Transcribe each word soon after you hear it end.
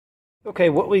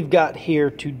Okay, what we've got here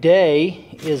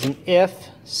today is an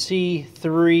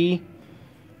FC3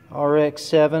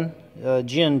 rx7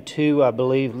 Gen 2, I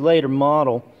believe, later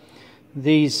model.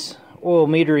 These oil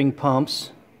metering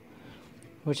pumps,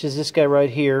 which is this guy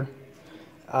right here,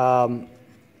 got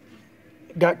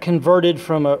converted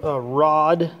from a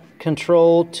rod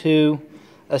control to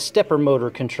a stepper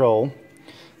motor control.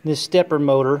 This stepper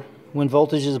motor, when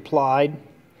voltage is applied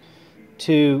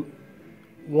to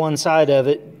one side of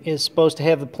it, is supposed to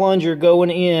have the plunger going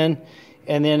in,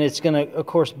 and then it's going to, of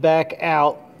course, back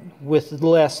out with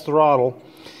less throttle.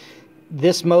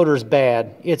 This motor's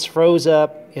bad. It's froze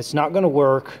up. It's not going to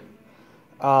work.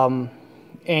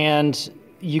 And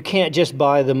you can't just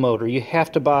buy the motor. You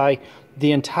have to buy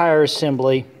the entire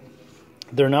assembly.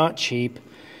 They're not cheap.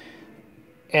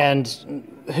 And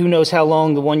who knows how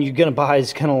long the one you're going to buy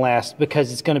is going to last,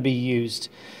 because it's going to be used.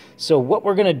 So what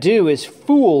we're going to do is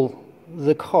fool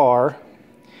the car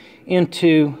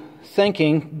into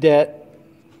thinking that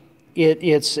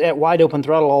it's at wide open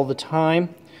throttle all the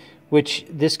time, which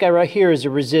this guy right here is a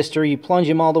resistor. You plunge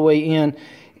him all the way in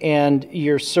and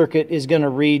your circuit is going to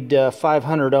read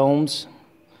 500 ohms,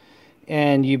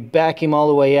 and you back him all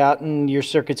the way out and your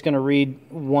circuit's going to read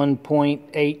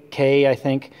 1.8K, I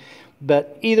think.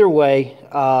 But either way,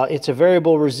 it's a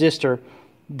variable resistor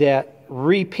that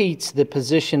repeats the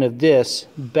position of this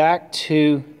back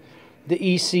to the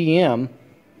ECM.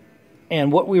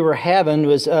 And what we were having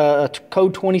was a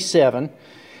code 27,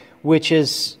 which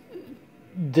is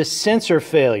the sensor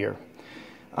failure.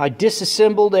 I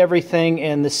disassembled everything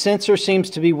and the sensor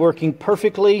seems to be working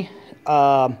perfectly.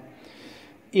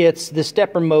 It's the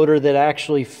stepper motor that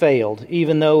actually failed,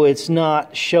 even though it's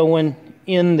not showing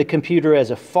in the computer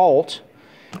as a fault,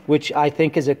 which I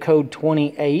think is a code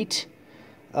 28.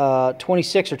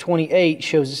 26 or 28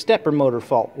 shows a stepper motor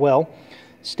fault. Well,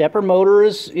 stepper motor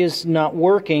is not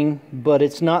working, but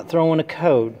it's not throwing a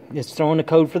code. It's throwing a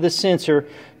code for the sensor,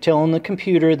 telling the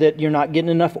computer that you're not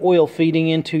getting enough oil feeding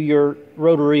into your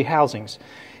rotary housings,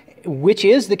 which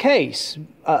is the case.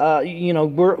 You know,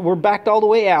 we're backed all the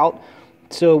way out,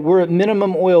 so we're at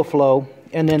minimum oil flow,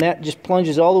 and then that just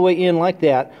plunges all the way in like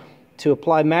that to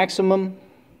apply maximum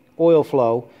oil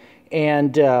flow,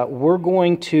 and we're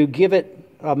going to give it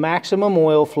a maximum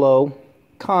oil flow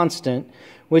constant,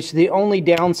 which the only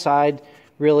downside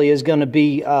really is going to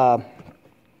be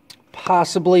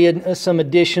possibly some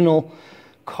additional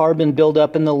carbon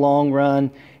buildup in the long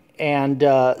run, and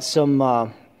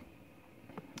some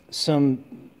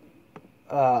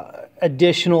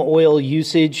additional oil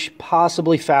usage,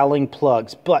 possibly fouling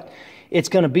plugs. But it's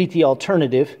going to beat the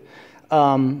alternative.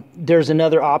 There's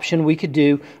another option we could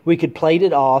do. We could plate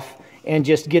it off and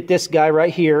just get this guy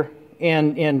right here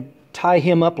and tie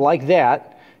him up like that,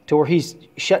 to where he's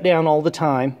shut down all the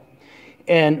time.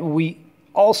 And we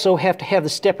also have to have the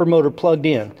stepper motor plugged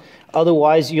in.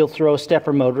 Otherwise, you'll throw a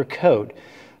stepper motor code.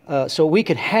 So we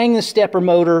could hang the stepper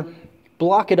motor,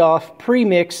 block it off,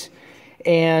 pre-mix,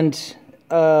 and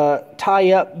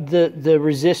tie up the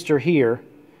resistor here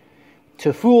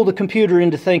to fool the computer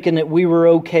into thinking that we were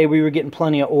okay, we were getting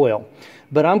plenty of oil.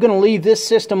 But I'm going to leave this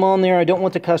system on there. I don't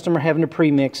want the customer having to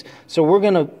pre-mix. So we're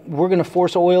going to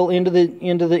force oil into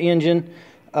the engine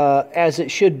as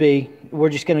it should be. We're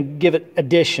just going to give it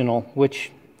additional,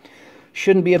 which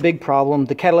shouldn't be a big problem.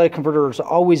 The catalytic converter has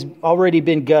already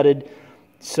been gutted,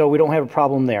 so we don't have a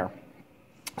problem there.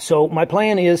 So my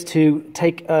plan is to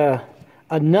take a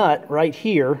nut right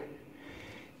here.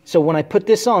 So when I put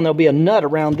this on, there'll be a nut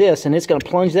around this, and it's going to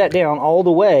plunge that down all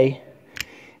the way.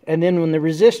 And then when the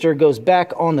resistor goes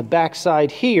back on the back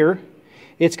side here,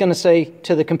 it's going to say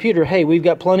to the computer, hey, we've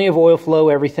got plenty of oil flow,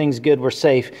 everything's good, we're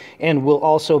safe. And we'll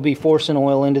also be forcing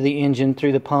oil into the engine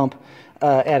through the pump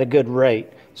at a good rate.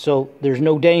 So there's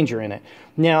no danger in it.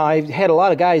 Now, I've had a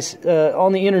lot of guys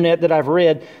on the internet that I've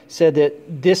read said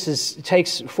that this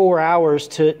takes 4 hours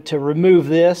to remove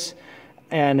this.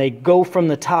 And they go from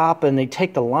the top and they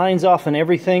take the lines off and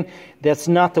everything. That's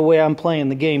not the way I'm playing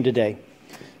the game today.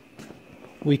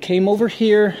 We came over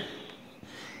here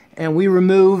and we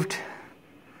removed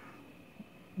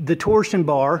the torsion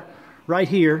bar right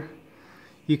here.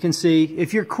 You can see,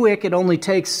 if you're quick, it only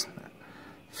takes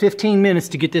 15 minutes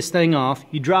to get this thing off.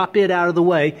 You drop it out of the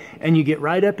way and you get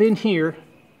right up in here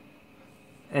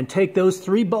and take those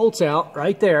 3 bolts out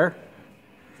right there.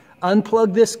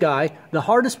 Unplug this guy. The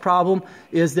hardest problem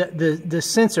is that the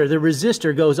sensor, the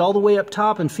resistor, goes all the way up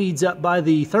top and feeds up by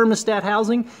the thermostat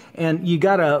housing, and you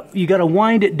gotta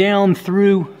wind it down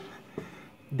through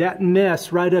that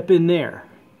mess right up in there,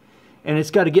 and it's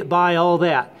got to get by all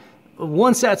that.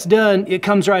 once that's done, it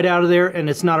comes right out of there and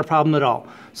it's not a problem at all.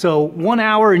 So 1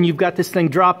 hour and you've got this thing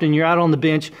dropped and you're out on the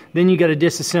bench, then you got to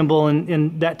disassemble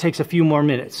and that takes a few more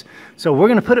minutes. So we're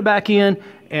going to put it back in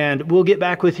and we'll get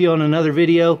back with you on another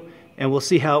video and we'll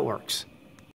see how it works.